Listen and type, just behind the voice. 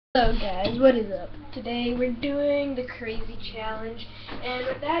Hello guys, what is up? Today we're doing the crazy challenge, and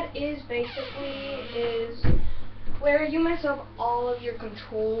what that is basically is where you mess up all of your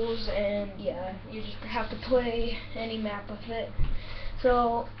controls, and yeah, you just have to play any map with it.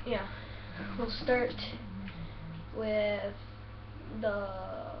 So yeah, we'll start with the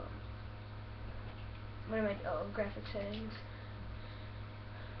graphic settings.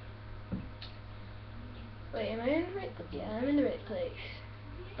 Wait, am I in the right place? Yeah, I'm in the right place.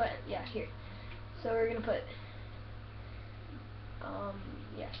 But yeah, here. So we're gonna put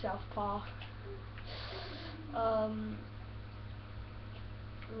southpaw,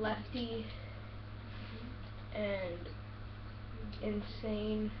 lefty, and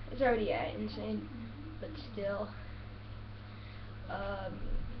insane. It's already at insane, but still,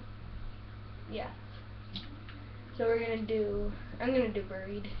 yeah. So I'm gonna do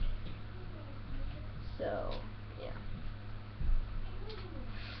buried. So yeah.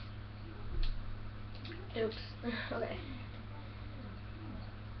 Oops. Okay.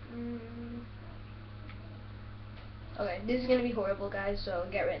 Okay, this is gonna be horrible, guys. So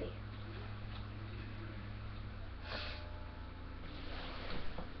get ready.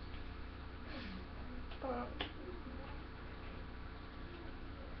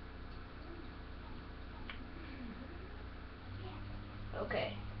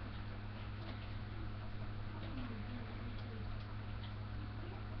 Okay.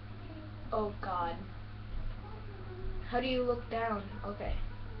 Oh God. How do you look down? Okay.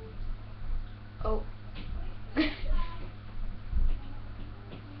 Oh.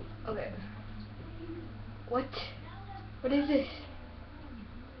 Okay. What? What is this?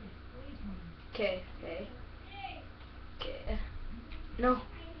 Okay. Okay. Okay. No.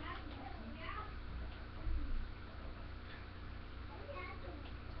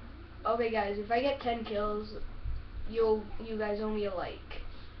 Okay, guys. If I get 10 kills, you guys owe me a like.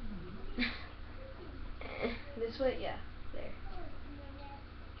 This way, yeah. There.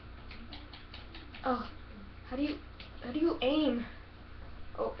 Oh. How do you aim?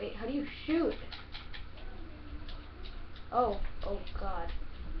 Oh wait. How do you shoot? Oh. Oh God.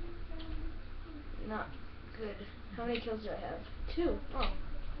 Not good. How many kills do I have? 2. Oh.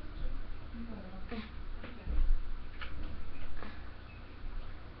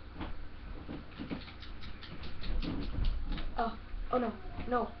 Oh. Oh no.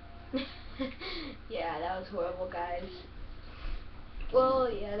 No. Yeah, that was horrible, guys.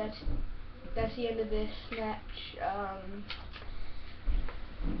 Well, yeah, that's the end of this match.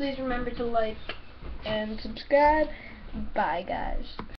 Please remember to like and subscribe. Bye, guys.